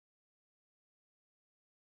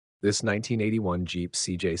This 1981 Jeep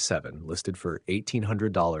CJ7, listed for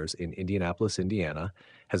 $1,800 in Indianapolis, Indiana,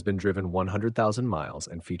 has been driven 100,000 miles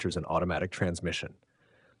and features an automatic transmission.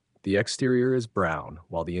 The exterior is brown,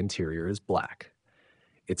 while the interior is black.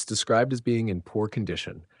 It's described as being in poor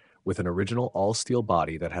condition, with an original all-steel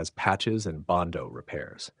body that has patches and Bondo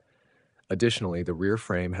repairs. Additionally, the rear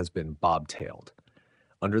frame has been bobtailed.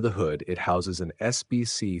 Under the hood, it houses an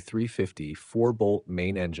SBC 350 4-bolt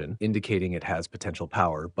main engine, indicating it has potential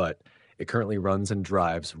power, but it currently runs and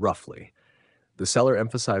drives roughly. The seller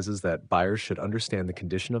emphasizes that buyers should understand the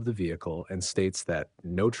condition of the vehicle and states that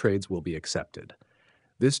no trades will be accepted.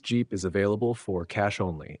 This Jeep is available for cash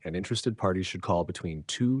only, and interested parties should call between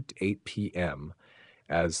 2 to 8 p.m.,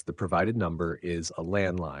 as the provided number is a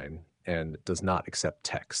landline and does not accept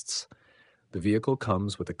texts. The vehicle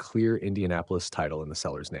comes with a clear Indianapolis title in the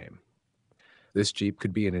seller's name. This Jeep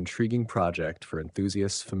could be an intriguing project for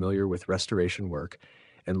enthusiasts familiar with restoration work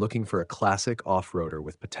and looking for a classic off-roader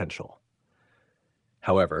with potential.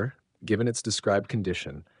 However, given its described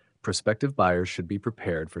condition, prospective buyers should be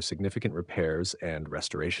prepared for significant repairs and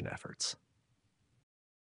restoration efforts.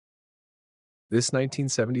 This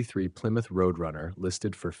 1973 Plymouth Roadrunner,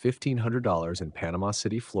 listed for $1,500 in Panama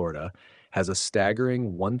City, Florida, has a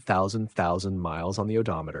staggering 1,000 miles on the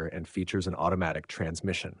odometer and features an automatic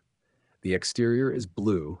transmission. The exterior is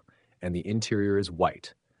blue and the interior is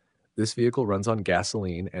white. This vehicle runs on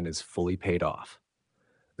gasoline and is fully paid off.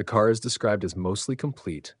 The car is described as mostly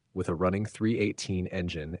complete, with a running 318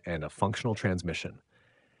 engine and a functional transmission.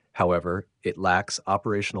 However, it lacks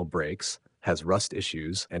operational brakes, has rust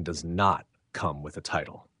issues, and does not come with a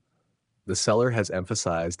title. The seller has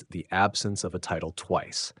emphasized the absence of a title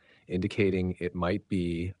twice, indicating it might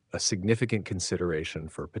be a significant consideration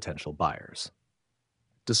for potential buyers.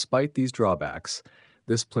 Despite these drawbacks,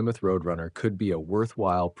 this Plymouth Roadrunner could be a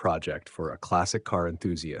worthwhile project for a classic car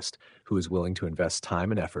enthusiast who is willing to invest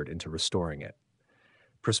time and effort into restoring it.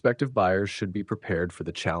 Prospective buyers should be prepared for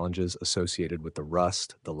the challenges associated with the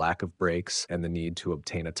rust, the lack of brakes, and the need to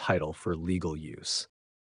obtain a title for legal use.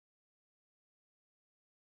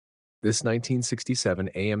 This 1967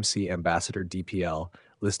 AMC Ambassador DPL,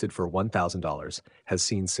 listed for $1,000, has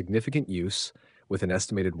seen significant use with an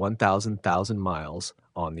estimated 1,000 miles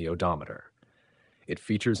on the odometer. It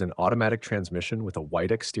features an automatic transmission with a white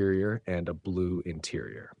exterior and a blue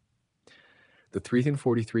interior. The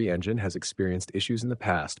 343 engine has experienced issues in the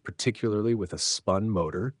past, particularly with a spun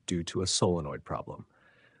motor due to a solenoid problem.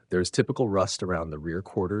 There is typical rust around the rear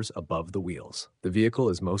quarters above the wheels. The vehicle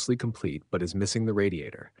is mostly complete but is missing the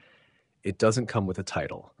radiator. It doesn't come with a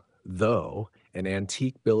title, though an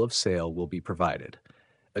antique bill of sale will be provided.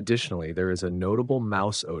 Additionally, there is a notable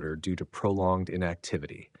mouse odor due to prolonged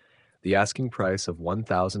inactivity. The asking price of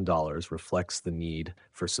 $1,000 reflects the need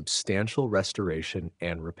for substantial restoration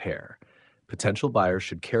and repair. Potential buyers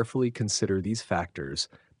should carefully consider these factors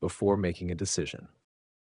before making a decision.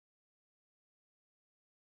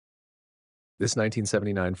 This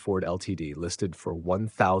 1979 Ford LTD, listed for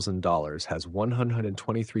 $1,000, has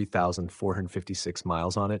 123,456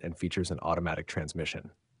 miles on it and features an automatic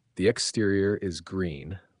transmission. The exterior is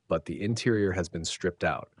green, but the interior has been stripped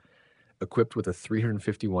out. Equipped with a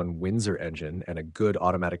 351 Windsor engine and a good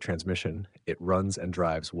automatic transmission, it runs and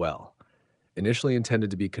drives well. Initially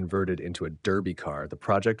intended to be converted into a derby car, the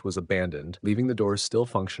project was abandoned, leaving the doors still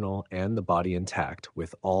functional and the body intact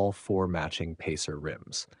with all 4 matching Pacer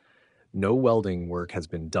rims. No welding work has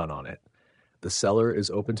been done on it. The seller is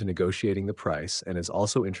open to negotiating the price and is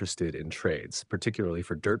also interested in trades, particularly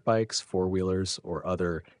for dirt bikes, four-wheelers, or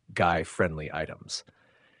other guy-friendly items.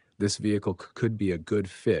 This vehicle could be a good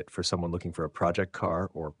fit for someone looking for a project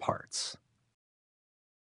car or parts.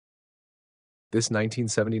 This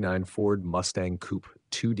 1979 Ford Mustang Coupe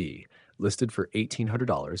 2D, listed for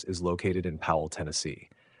 $1,800, is located in Powell, Tennessee.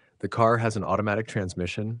 The car has an automatic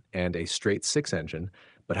transmission and a straight-six engine,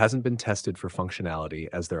 but hasn't been tested for functionality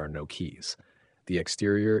as there are no keys. The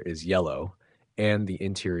exterior is yellow and the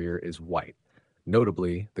interior is white.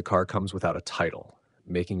 Notably, the car comes without a title,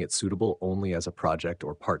 making it suitable only as a project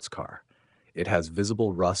or parts car. It has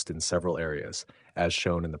visible rust in several areas, as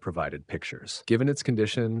shown in the provided pictures. Given its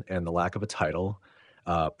condition and the lack of a title,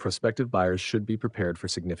 prospective buyers should be prepared for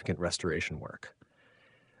significant restoration work.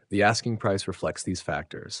 The asking price reflects these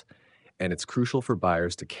factors, and it's crucial for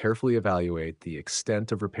buyers to carefully evaluate the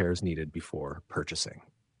extent of repairs needed before purchasing.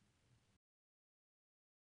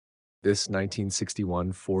 This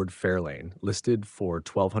 1961 Ford Fairlane, listed for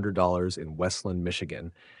 $1,200 in Westland,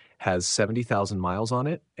 Michigan, has 70,000 miles on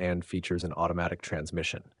it and features an automatic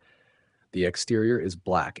transmission. The exterior is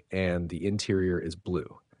black and the interior is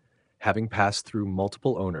blue. Having passed through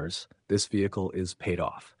multiple owners, this vehicle is paid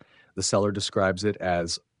off. The seller describes it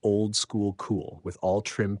as old school cool, with all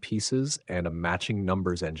trim pieces and a matching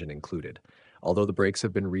numbers engine included. Although the brakes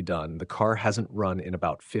have been redone, the car hasn't run in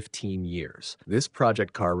about 15 years. This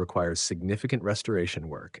project car requires significant restoration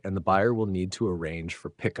work, and the buyer will need to arrange for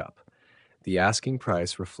pickup. The asking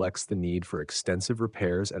price reflects the need for extensive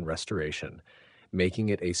repairs and restoration, making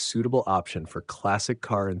it a suitable option for classic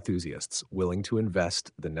car enthusiasts willing to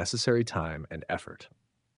invest the necessary time and effort.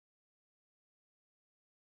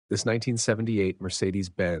 This 1978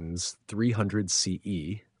 Mercedes-Benz 300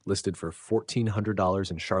 CE, listed for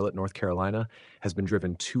 $1,400 in Charlotte, North Carolina, has been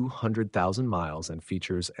driven 200,000 miles and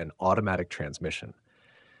features an automatic transmission.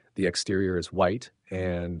 The exterior is white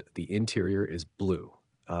and the interior is blue.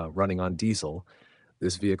 Running on diesel,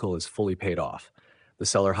 this vehicle is fully paid off. The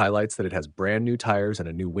seller highlights that it has brand new tires and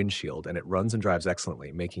a new windshield, and it runs and drives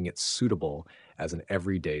excellently, making it suitable as an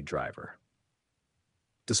everyday driver.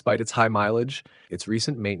 Despite its high mileage, its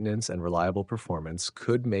recent maintenance and reliable performance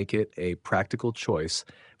could make it a practical choice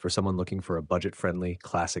for someone looking for a budget-friendly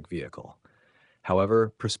classic vehicle.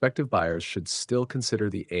 However, prospective buyers should still consider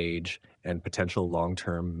the age and potential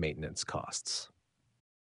long-term maintenance costs.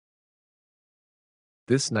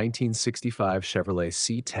 This 1965 Chevrolet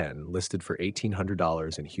C10, listed for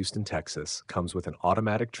 $1,800 in Houston, Texas, comes with an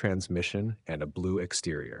automatic transmission and a blue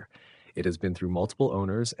exterior. It has been through multiple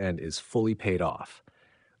owners and is fully paid off.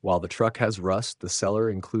 While the truck has rust, the seller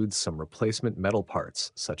includes some replacement metal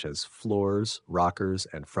parts, such as floors, rockers,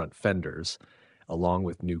 and front fenders, along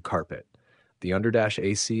with new carpet. The underdash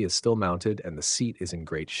AC is still mounted and the seat is in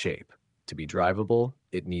great shape. To be drivable,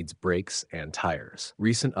 it needs brakes and tires.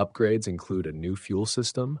 Recent upgrades include a new fuel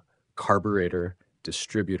system, carburetor,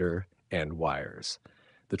 distributor, and wires.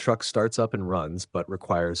 The truck starts up and runs, but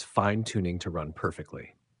requires fine-tuning to run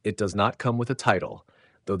perfectly. It does not come with a title,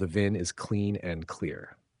 though the VIN is clean and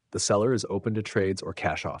clear. The seller is open to trades or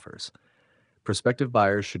cash offers. Prospective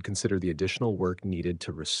buyers should consider the additional work needed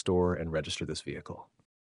to restore and register this vehicle.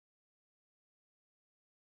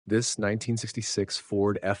 This 1966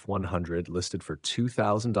 Ford F-100, listed for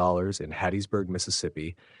 $2,000 in Hattiesburg,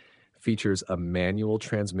 Mississippi, features a manual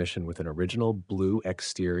transmission with an original blue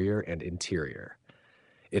exterior and interior.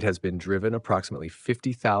 It has been driven approximately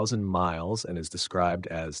 50,000 miles and is described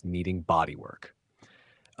as needing bodywork.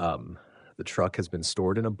 The truck has been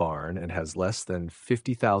stored in a barn and has less than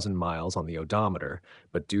 50,000 miles on the odometer,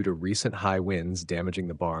 but due to recent high winds damaging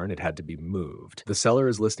the barn, it had to be moved. The seller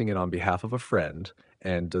is listing it on behalf of a friend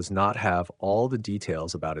and does not have all the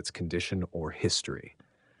details about its condition or history.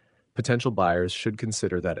 Potential buyers should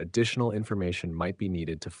consider that additional information might be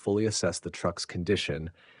needed to fully assess the truck's condition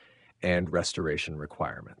and restoration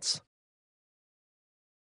requirements.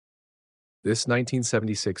 This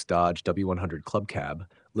 1976 Dodge W100 Club Cab,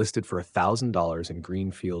 listed for $1,000 in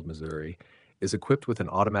Greenfield, Missouri, is equipped with an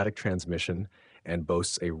automatic transmission and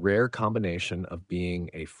boasts a rare combination of being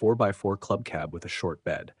a 4x4 club cab with a short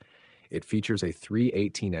bed. It features a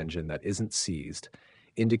 318 engine that isn't seized,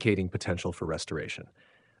 indicating potential for restoration.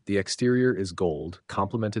 The exterior is gold,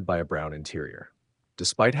 complemented by a brown interior.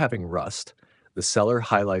 Despite having rust, the seller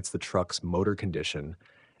highlights the truck's motor condition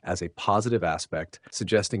as a positive aspect,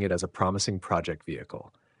 suggesting it as a promising project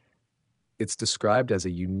vehicle. It's described as a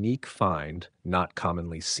unique find not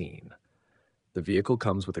commonly seen. The vehicle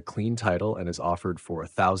comes with a clean title and is offered for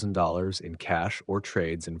 $1,000 in cash or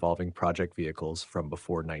trades involving project vehicles from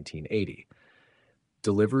before 1980.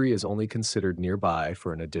 Delivery is only considered nearby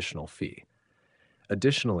for an additional fee.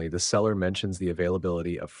 Additionally, the seller mentions the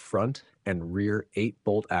availability of front and rear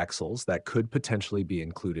 8-bolt axles that could potentially be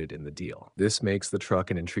included in the deal. This makes the truck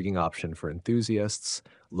an intriguing option for enthusiasts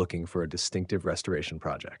looking for a distinctive restoration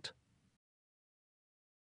project.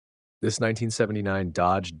 This 1979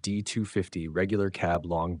 Dodge D250 regular cab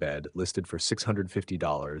long bed, listed for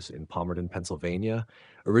 $650 in Palmerton, Pennsylvania,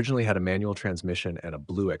 originally had a manual transmission and a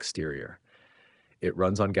blue exterior. It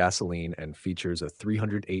runs on gasoline and features a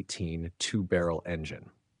 318 two-barrel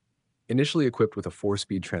engine. Initially equipped with a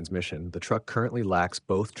 4-speed transmission, the truck currently lacks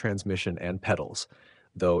both transmission and pedals,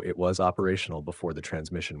 though it was operational before the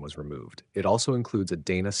transmission was removed. It also includes a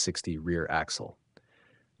Dana 60 rear axle.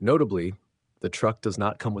 Notably, the truck does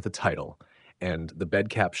not come with a title, and the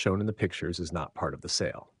bed cap shown in the pictures is not part of the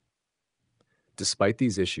sale. Despite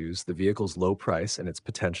these issues, the vehicle's low price and its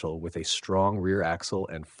potential with a strong rear axle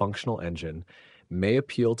and functional engine may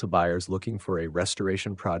appeal to buyers looking for a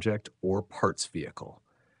restoration project or parts vehicle.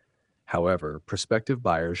 However, prospective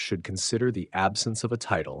buyers should consider the absence of a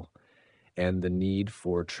title and the need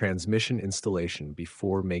for transmission installation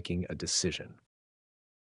before making a decision.